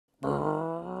Hey,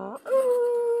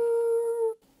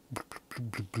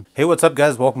 what's up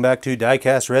guys? Welcome back to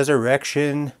Diecast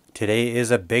Resurrection. Today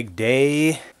is a big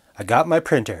day. I got my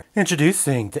printer.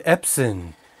 Introducing the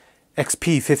Epson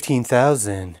XP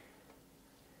 15000.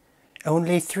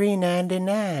 Only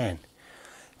 $3.99.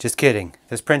 Just kidding.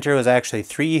 This printer was actually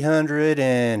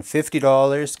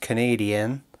 $350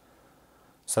 Canadian.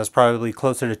 So that's probably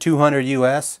closer to $200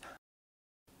 US.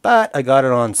 But I got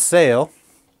it on sale.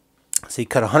 So you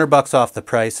cut $100 off the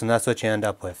price and that's what you end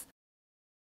up with.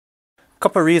 A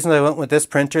couple of reasons I went with this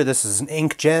printer. This is an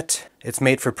Inkjet. It's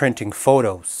made for printing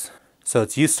photos. So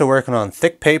it's used to working on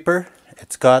thick paper.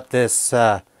 It's got this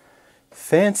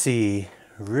fancy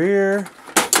rear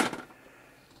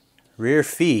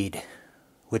feed,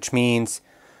 which means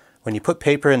when you put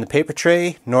paper in the paper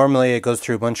tray, normally it goes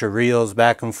through a bunch of reels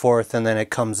back and forth and then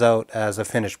it comes out as a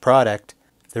finished product.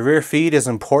 The rear feed is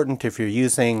important if you're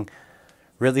using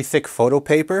really thick photo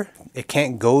paper. It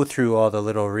can't go through all the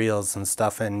little reels and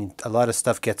stuff, and a lot of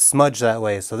stuff gets smudged that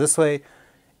way. So this way,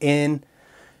 in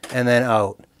and then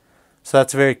out. So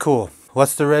that's very cool.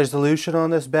 What's the resolution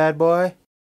on this bad boy?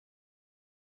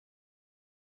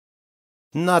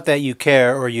 Not that you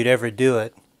care or you'd ever do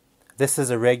it. This is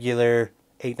a regular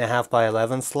 8.5 by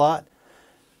 11 slot.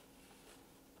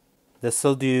 This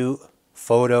will do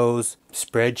photos,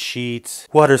 spreadsheets,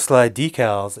 Water-Slide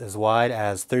Decals as wide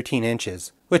as 13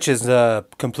 inches, which is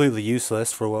completely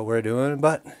useless for what we're doing,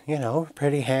 but, you know,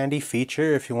 pretty handy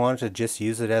feature if you wanted to just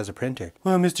use it as a printer.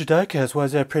 Well, Mr. Diecast, why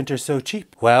is that printer so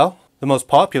cheap? Well, the most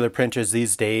popular printers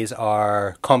these days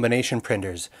are combination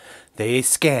printers. They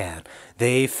scan,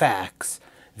 they fax,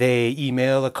 they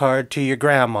email a card to your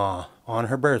grandma on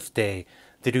her birthday.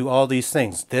 They do all these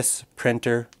things. This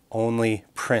printer only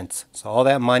prints. So all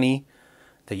that money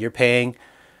that you're paying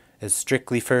is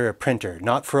strictly for a printer,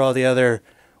 not for all the other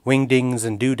wingdings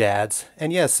and doodads.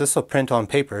 And yes, this will print on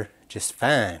paper just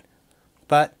fine.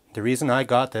 But the reason I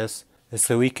got this is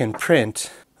so we can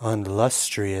print on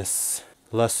lustrous,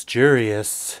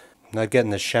 not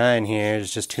getting the shine here,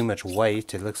 it's just too much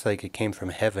white. It looks like it came from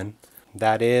heaven.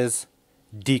 That is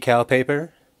decal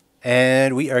paper.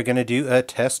 And we are going to do a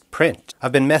test print.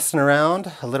 I've been messing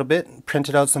around a little bit,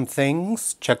 printed out some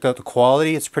things, checked out the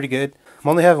quality, it's pretty good. I'm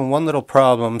only having one little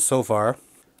problem so far.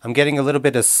 I'm getting a little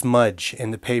bit of smudge in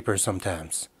the paper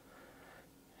sometimes.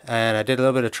 And I did a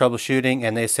little bit of troubleshooting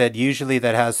and they said usually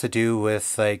that has to do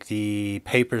with like the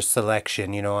paper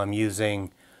selection. You know, I'm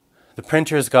using, the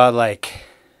printer's got like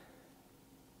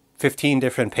 15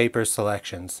 different paper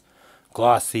selections.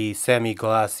 Glossy,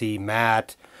 semi-glossy,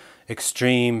 matte,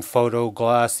 extreme photo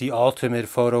glossy, ultimate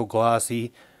photo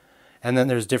glossy. And then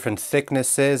there's different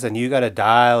thicknesses and you got to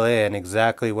dial in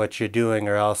exactly what you're doing,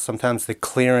 or else sometimes the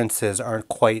clearances aren't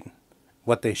quite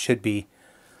what they should be.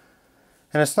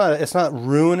 And it's not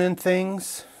ruining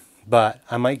things, but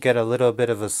I might get a little bit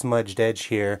of a smudged edge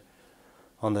here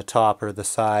on the top or the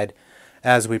side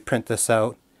as we print this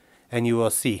out, and you will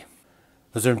see. I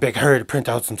was in a big hurry to print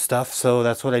out some stuff, so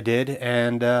that's what I did.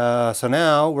 And so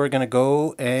now we're gonna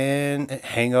go and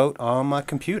hang out on my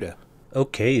computer.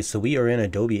 Okay, so we are in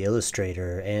Adobe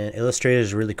Illustrator, and Illustrator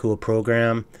is a really cool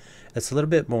program. It's a little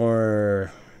bit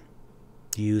more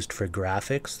used for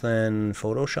graphics than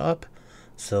Photoshop.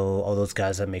 So all those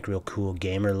guys that make real cool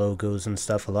gamer logos and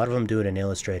stuff, a lot of them do it in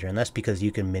Illustrator, and that's because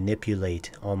you can manipulate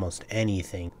almost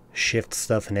anything. Shift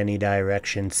stuff in any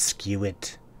direction, skew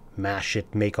it, mash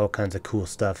it, make all kinds of cool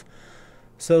stuff.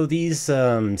 So these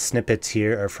snippets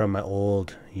here are from my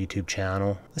old YouTube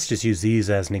channel. Let's just use these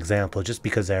as an example just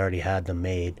because I already had them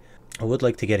made. I would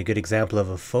like to get a good example of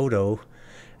a photo,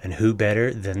 and who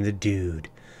better than the dude.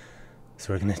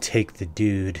 So we're going to take the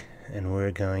dude and we're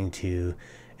going to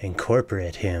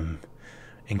incorporate him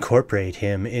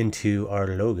into our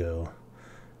logo.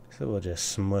 So we'll just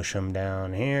smush him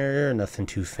down here, nothing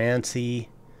too fancy.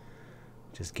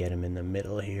 Just get him in the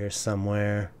middle here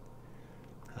somewhere.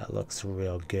 That looks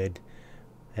real good.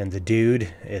 And the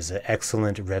dude is an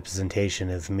excellent representation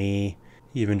of me.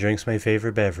 He even drinks my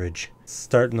favorite beverage. It's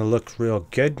starting to look real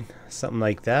good, something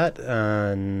like that.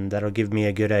 And that'll give me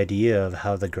a good idea of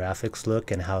how the graphics look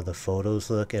and how the photos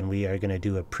look. And we are going to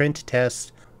do a print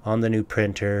test on the new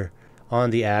printer on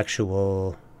the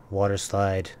actual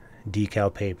Water-Slide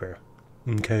decal paper.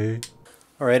 Okay.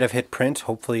 Alright, I've hit print.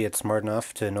 Hopefully it's smart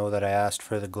enough to know that I asked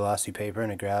for the glossy paper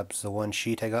and it grabs the one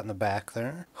sheet I got in the back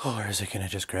there. Or is it going to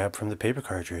just grab from the paper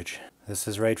cartridge? This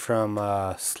is right from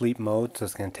sleep mode, so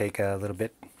it's going to take a little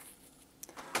bit.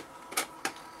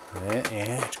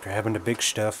 Yeah, it's grabbing the big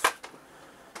stuff.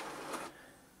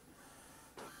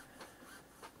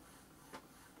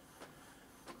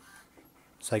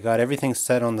 So I got everything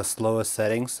set on the slowest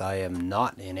settings. I am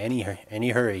not in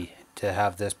any hurry to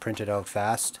have this printed out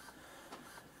fast.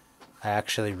 I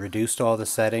actually reduced all the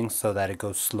settings so that it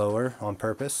goes slower on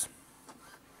purpose.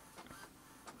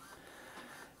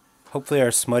 Hopefully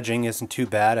our smudging isn't too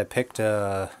bad. I picked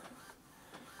a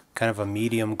kind of a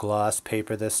medium gloss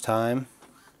paper this time.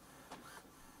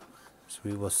 So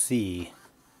we will see.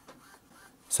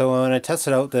 So when I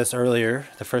tested out this earlier,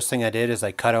 the first thing I did is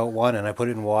I cut out one and I put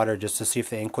it in water just to see if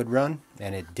the ink would run,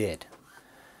 and it did.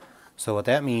 So what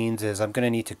that means is I'm going to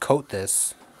need to coat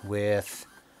this with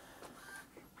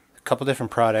a couple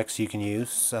different products you can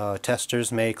use.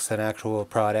 Testers makes an actual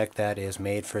product that is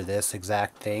made for this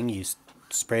exact thing. You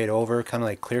spray it over, kind of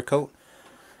like clear coat,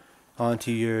 onto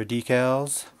your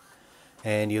decals,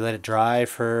 and you let it dry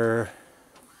for,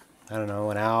 I don't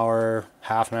know, an hour,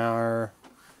 half an hour,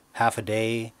 half a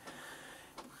day.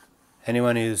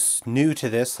 Anyone who's new to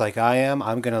this like I am,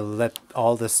 I'm gonna let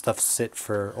all this stuff sit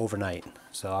for overnight.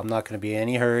 So I'm not gonna be in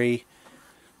any hurry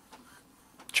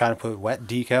trying to put wet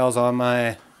decals on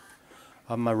my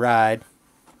ride.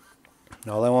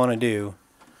 And all I want to do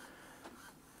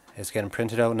is get them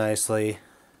printed out nicely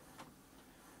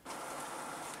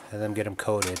and then get them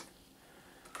coated.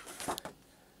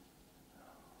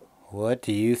 What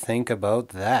do you think about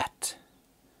that?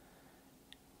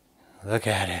 Look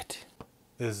at it.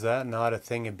 Is that not a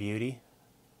thing of beauty?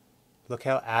 Look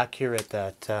how accurate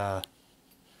that... I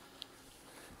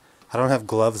don't have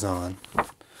gloves on.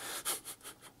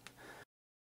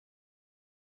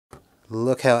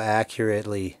 Look how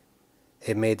accurately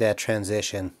it made that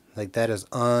transition. Like, that is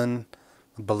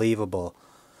unbelievable.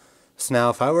 So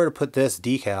now if I were to put this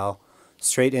decal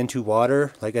straight into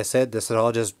water, like I said, this would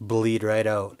all just bleed right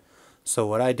out. So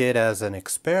what I did as an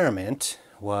experiment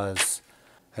was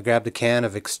I grabbed a can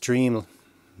of Extreme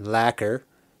Lacquer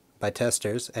by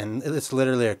Testers, and it's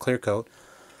literally a clear coat,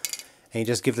 and you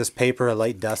just give this paper a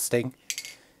light dusting,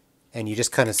 and you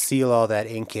just kind of seal all that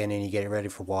ink in and you get it ready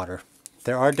for water.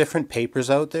 There are different papers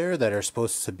out there that are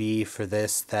supposed to be for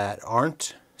this that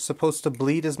aren't supposed to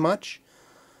bleed as much,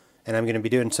 and I'm going to be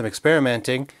doing some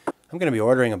experimenting. I'm going to be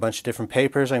ordering a bunch of different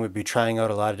papers. I'm going to be trying out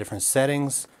a lot of different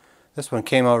settings. This one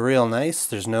came out real nice.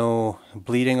 There's no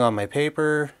bleeding on my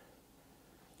paper.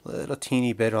 Little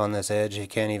teeny bit on this edge, you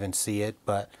can't even see it,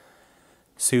 but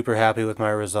super happy with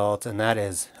my results, and that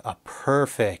is a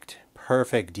perfect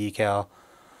decal.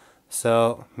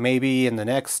 So maybe in the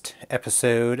next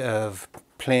episode of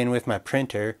playing with my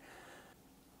printer,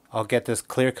 I'll get this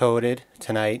clear coated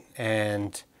tonight,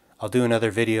 and I'll do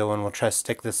another video and we'll try to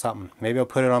stick this something. Maybe I'll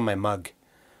put it on my mug,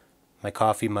 my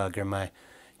coffee mug, or my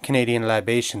Canadian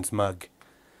Libations mug.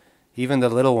 Even the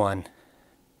little one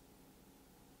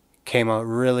came out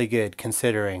really good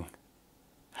considering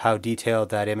how detailed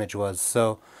that image was.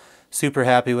 So super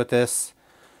happy with this.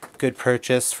 Good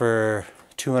purchase for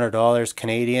 $200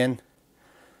 Canadian.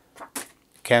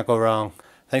 Can't go wrong.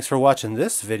 Thanks for watching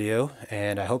this video,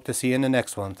 and I hope to see you in the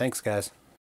next one. Thanks, guys.